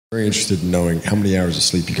Very interested in knowing how many hours of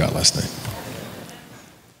sleep you got last night.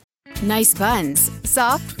 Nice buns,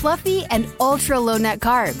 soft, fluffy, and ultra-low net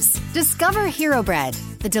carbs. Discover Hero Bread,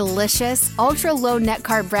 the delicious, ultra-low net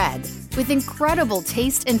carb bread with incredible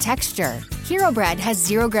taste and texture. Hero Bread has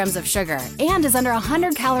 0 grams of sugar and is under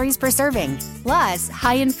 100 calories per serving. Plus,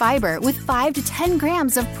 high in fiber with 5 to 10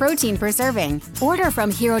 grams of protein per serving. Order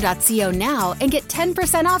from hero.co now and get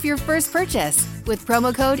 10% off your first purchase with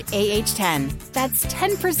promo code AH10. That's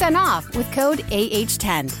 10% off with code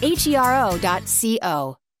AH10.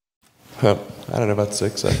 HERO.co. I don't know, about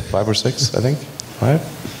 6, 5 or 6, I think. 5?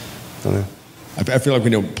 I don't know. I feel like we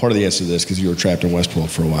know part of the answer to this because you were trapped in Westport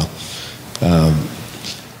for a while.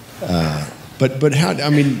 But how? I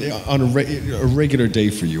mean, on a regular day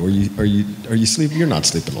for you, are you sleeping? You're not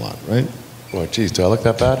sleeping a lot, right? Oh, geez, do I look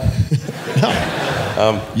that bad?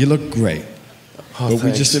 No. You look great. Oh, but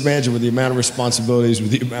we just imagine with the amount of responsibilities,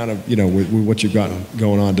 with the amount of with what you've got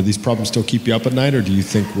going on, do these problems still keep you up at night, or do you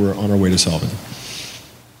think we're on our way to solving them?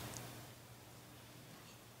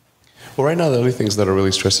 Well, right now, the only things that are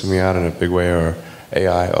really stressing me out in a big way are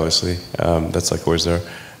AI, obviously. That's like always there.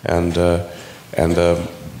 And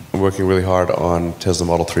I'm working really hard on Tesla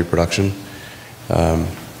Model 3 production. We're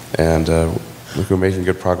making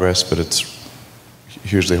good progress, but it's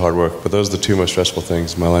hugely hard work. But those are the 2 most stressful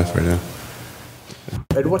things in my life right now.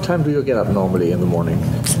 At what time do you get up normally in the morning?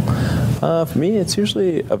 For me, it's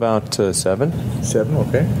usually about 7. 7,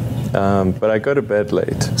 okay. But I go to bed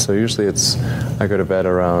late, so usually I go to bed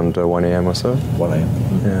around 1 a.m. or so. 1 a.m.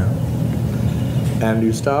 Yeah. And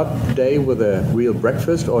you start the day with a real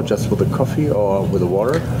breakfast, or just with a coffee, or with a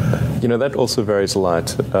water? That also varies a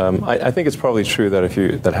lot. I think it's probably true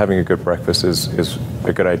that having a good breakfast is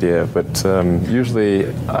a good idea, but usually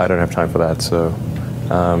I don't have time for that. So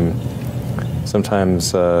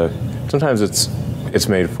sometimes it's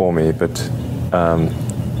made for me, but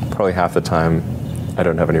probably half the time I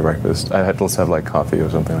don't have any breakfast. I had to have like coffee or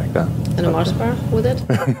something like that. And a Mars bar with it?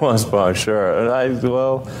 Mars bar, sure.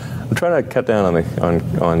 I'm trying to cut down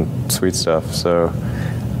on sweet stuff. So,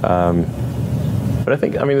 but I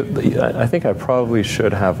think I probably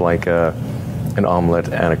should have like an omelet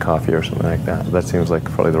and a coffee or something like that. That seems like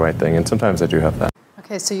probably the right thing. And sometimes I do have that.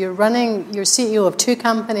 Okay, so you're CEO of 2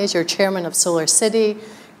 companies. You're chairman of Solar City.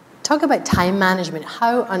 Talk about time management.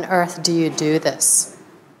 How on earth do you do this?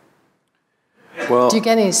 Well, do you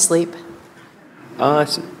get any sleep? Yeah,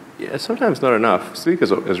 sometimes not enough. Sleep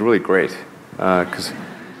is really great because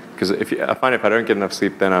I find if I don't get enough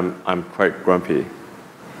sleep, then I'm quite grumpy.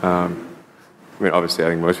 Obviously, I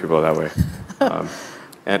think most people are that way.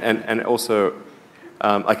 And also,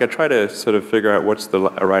 I try to sort of figure out what's the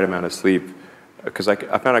right amount of sleep, because I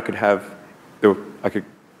found I could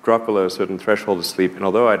drop below a certain threshold of sleep, and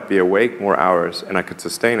although I'd be awake more hours and I could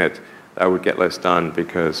sustain it, I would get less done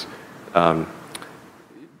because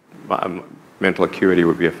my mental acuity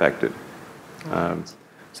would be affected.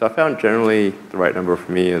 So I found generally the right number for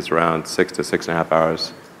me is around 6 to 6.5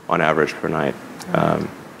 hours on average per night.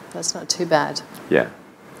 That's not too bad. Yeah.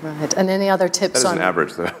 Right. And any other tips on... That is an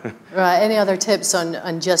average, though. Right. Any other tips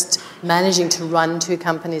on just managing to run 2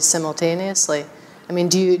 companies simultaneously? I mean,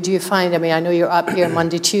 do you find, I know you're up here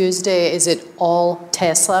Monday, Tuesday. Is it all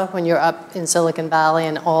Tesla when you're up in Silicon Valley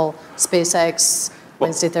and all SpaceX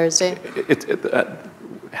Wednesday, Thursday?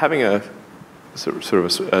 Having a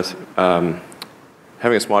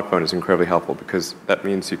having a smartphone is incredibly helpful, because that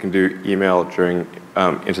means you can do email during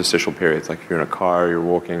interstitial periods, like if you're in a car, you're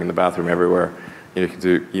walking in the bathroom, everywhere. You can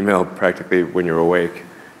do email practically when you're awake,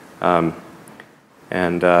 and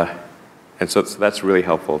so that's really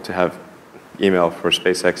helpful to have email for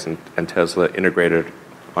SpaceX and Tesla integrated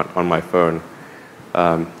on my phone,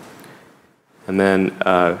 and then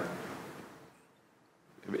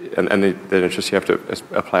it's just you have to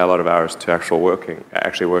apply a lot of hours to actually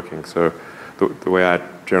working. So the way I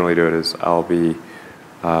generally do it is I'll be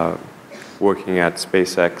working at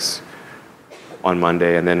SpaceX on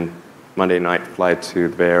Monday, and then Monday night flight to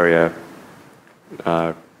the Bay Area,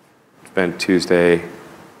 spend Tuesday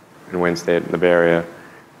and Wednesday in the Bay Area,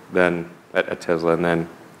 then at Tesla, and then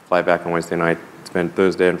fly back on Wednesday night, spend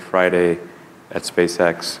Thursday and Friday at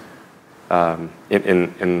SpaceX.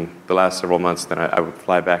 In the last several months, then I would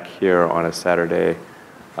fly back here on a Saturday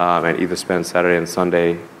and either spend Saturday and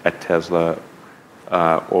Sunday at Tesla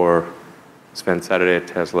or spend Saturday at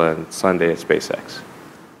Tesla and Sunday at SpaceX.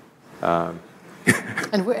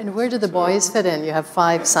 And where do the boys fit in? You have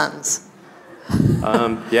 5 sons.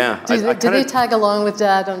 Yeah. Do they tag along with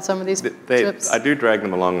Dad on some of these trips? I do drag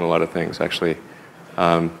them along on a lot of things, actually.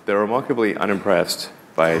 They're remarkably unimpressed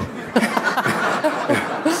by...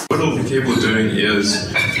 capable of doing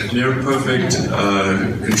is near perfect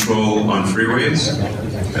control on freeways,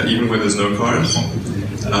 even where there's no cars,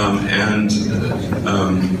 and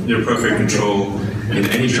near perfect control in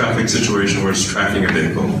any traffic situation where it's tracking a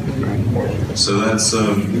vehicle. So that's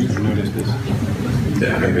yeah,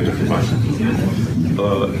 maybe a different one.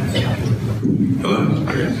 Hello?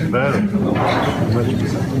 Okay.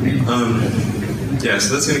 Yeah,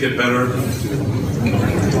 so that's going to get better.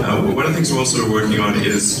 One of the things we're also working on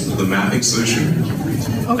is the mapping solution.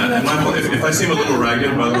 And Michael, if I seem a little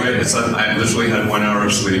ragged, by the way, it's that I literally had 1 hour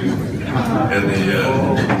of sleep in the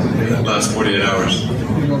last 48 hours.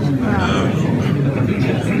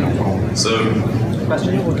 Sorry.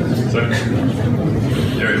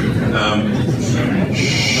 Anyway,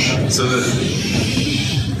 so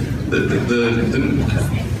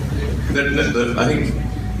I think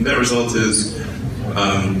that result is,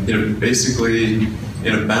 basically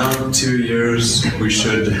in about 2 years we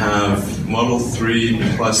should have Model 3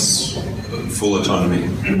 plus full autonomy.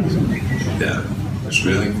 Yeah, which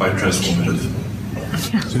would be, I think, quite transformative.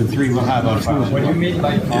 So 3 will have autonomy. What do you mean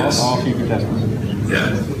by all future testing?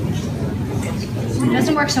 Yeah. It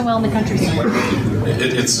doesn't work so well in the countryside. The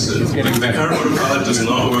current autopilot does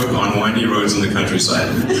not work on windy roads in the countryside.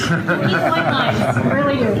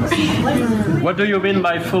 Really do. What do you mean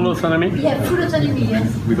by full autonomy? Yeah, full autonomy,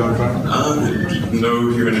 yes. Without autonomy?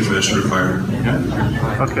 No human intervention required.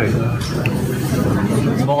 Yeah. Okay.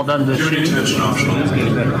 More than the Human intervention optional.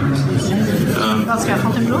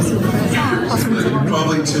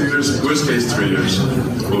 Probably 2 years, worst case 3 years.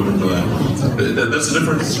 For that. That's a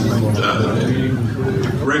different.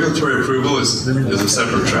 Regulatory approval is a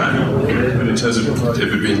separate track, but in terms of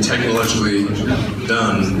if it being technologically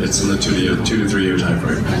done, it's in the 2 to 3 year time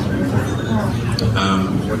frame.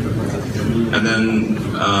 And then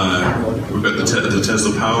we've got the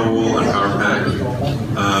Tesla Powerwall and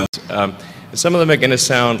Powerpack. Some of them are going to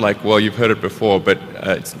sound like, well, you've heard it before, but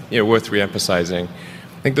it's worth re-emphasizing.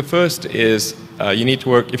 I think the first is you need to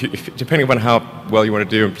work, depending upon how well you want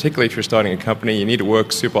to do, and particularly if you're starting a company, you need to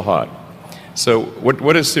work super hard. So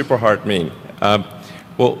what does super hard mean?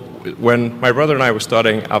 Well, when my brother and I were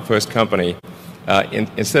starting our first company,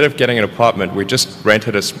 instead of getting an apartment, we just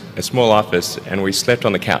rented a small office and we slept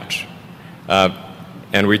on the couch.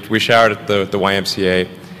 And we showered at the YMCA,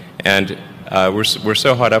 and we're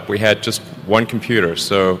so hot up we had just one computer.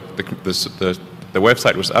 So the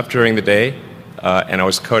website was up during the day, and I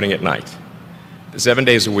was coding at night, 7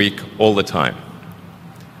 days a week, all the time.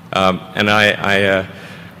 And I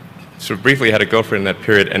sort of briefly had a girlfriend in that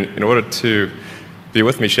period, and in order to be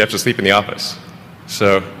with me, she had to sleep in the office.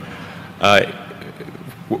 So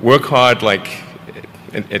work hard, like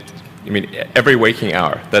every waking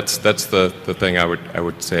hour. That's the thing I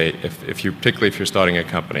would say particularly if you're starting a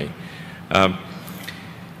company. And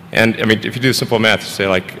I mean, if you do simple math, say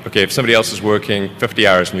like, okay, if somebody else is working 50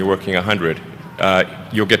 hours and you're working 100,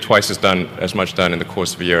 you'll get twice as much done in the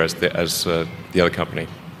course of a year as the other company.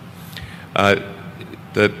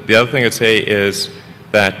 The other thing I'd say is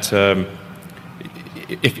that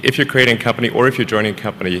if you're creating a company or if you're joining a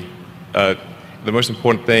company, the most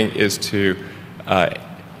important thing is to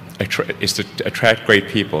attract great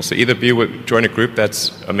people. So either join a group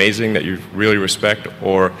that's amazing that you really respect,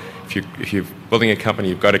 or if you're building a company,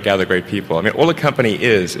 you've got to gather great people. I mean, all a company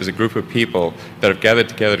is a group of people that have gathered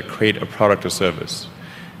together to create a product or service.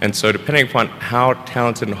 And so depending upon how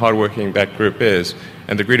talented and hardworking that group is,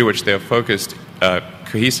 and the degree to which they are focused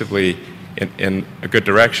cohesively in a good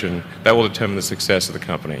direction, that will determine the success of the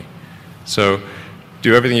company. So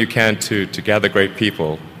do everything you can to gather great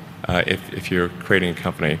people if you're creating a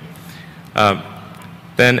company.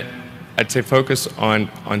 Then I'd say focus on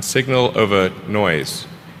signal over noise.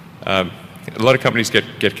 A lot of companies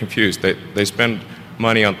get confused. They spend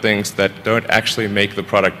money on things that don't actually make the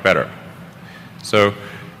product better. So,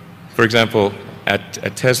 for example,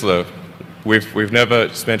 at Tesla, we've never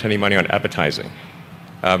spent any money on advertising.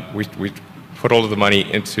 We put all of the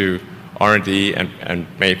money into R&D and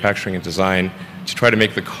manufacturing and design to try to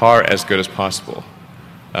make the car as good as possible.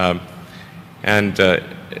 I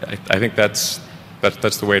think that's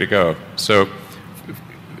the way to go. So,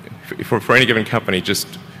 for any given company, just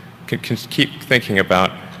can keep thinking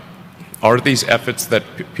about, are these efforts that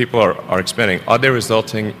people are expending, are they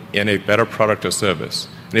resulting in a better product or service?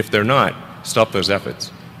 And if they're not, stop those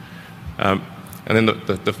efforts. And then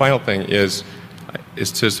the final thing is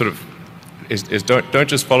to sort of don't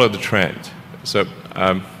just follow the trend. So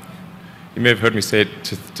you may have heard me say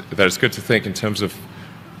that it's good to think in terms of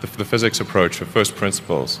the physics approach of first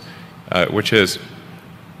principles, which is,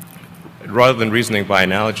 rather than reasoning by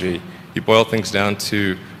analogy, you boil things down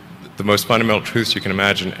to the most fundamental truths you can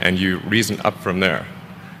imagine, and you reason up from there.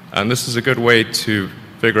 And this is a good way to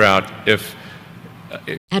figure out if...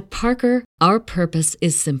 At Parker, our purpose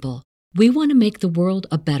is simple. We want to make the world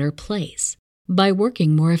a better place by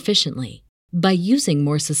working more efficiently, by using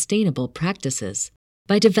more sustainable practices,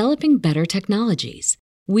 by developing better technologies.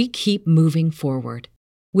 We keep moving forward.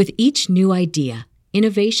 With each new idea,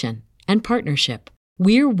 innovation, and partnership,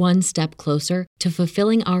 we're one step closer to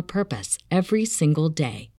fulfilling our purpose every single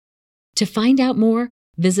day. To find out more,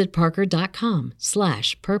 visit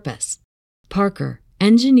parker.com/purpose. Parker,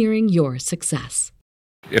 engineering your success.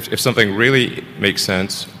 If something really makes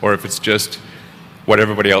sense, or if it's just what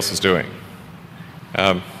everybody else is doing.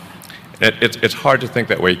 It's hard to think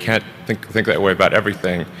that way. You can't think that way about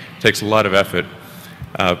everything. It takes a lot of effort.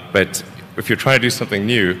 But if you're trying to do something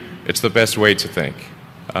new, it's the best way to think.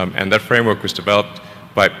 And that framework was developed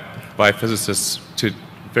by physicists to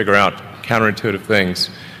figure out counterintuitive things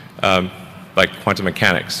like quantum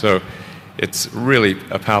mechanics. So it's really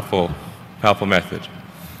a powerful method.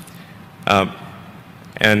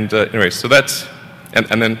 Anyway, so that's,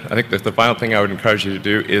 and then I think that the final thing I would encourage you to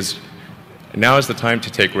do is, now is the time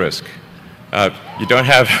to take risk. You don't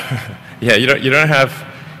have, you don't have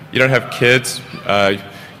kids.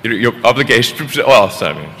 Your obligation. Well,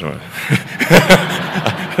 sorry,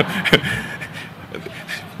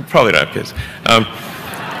 probably don't have kids.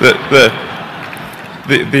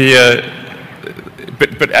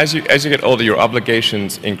 But as you get older, your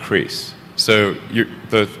obligations increase. So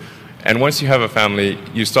and once you have a family,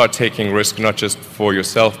 you start taking risk not just for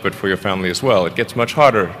yourself, but for your family as well. It gets much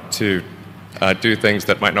harder to do things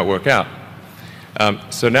that might not work out.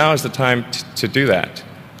 So now is the time to do that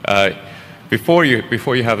before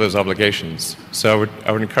you have those obligations. So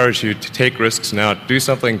I would encourage you to take risks now. Do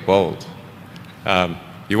something bold.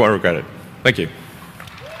 You won't regret it. Thank you.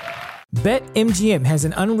 BetMGM has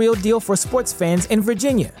an unreal deal for sports fans in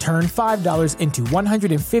Virginia. Turn $5 into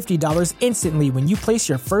 $150 instantly when you place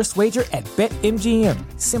your first wager at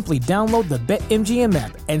BetMGM. Simply download the BetMGM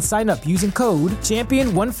app and sign up using code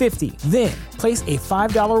Champion150. Then, place a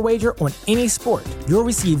 $5 wager on any sport. You'll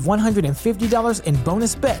receive $150 in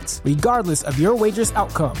bonus bets, regardless of your wager's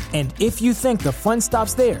outcome. And if you think the fun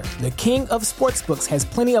stops there, the king of sportsbooks has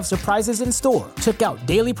plenty of surprises in store. Check out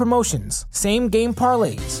daily promotions, same-game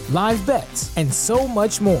parlays, live bets, and so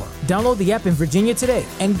much more. Download the app in Virginia today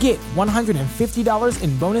and get $150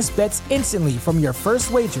 in bonus bets instantly from your first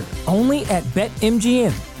wager. Only at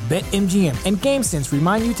BetMGM. BetMGM and GameSense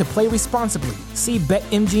remind you to play responsibly. See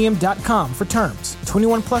BetMGM.com for terms.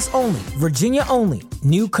 21 plus only. Virginia only.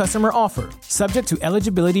 New customer offer. Subject to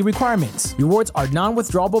eligibility requirements. Rewards are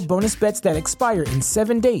non-withdrawable bonus bets that expire in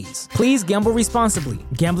 7 days. Please gamble responsibly.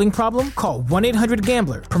 Gambling problem? Call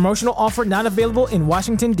 1-800-GAMBLER. Promotional offer not available in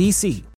Washington, D.C.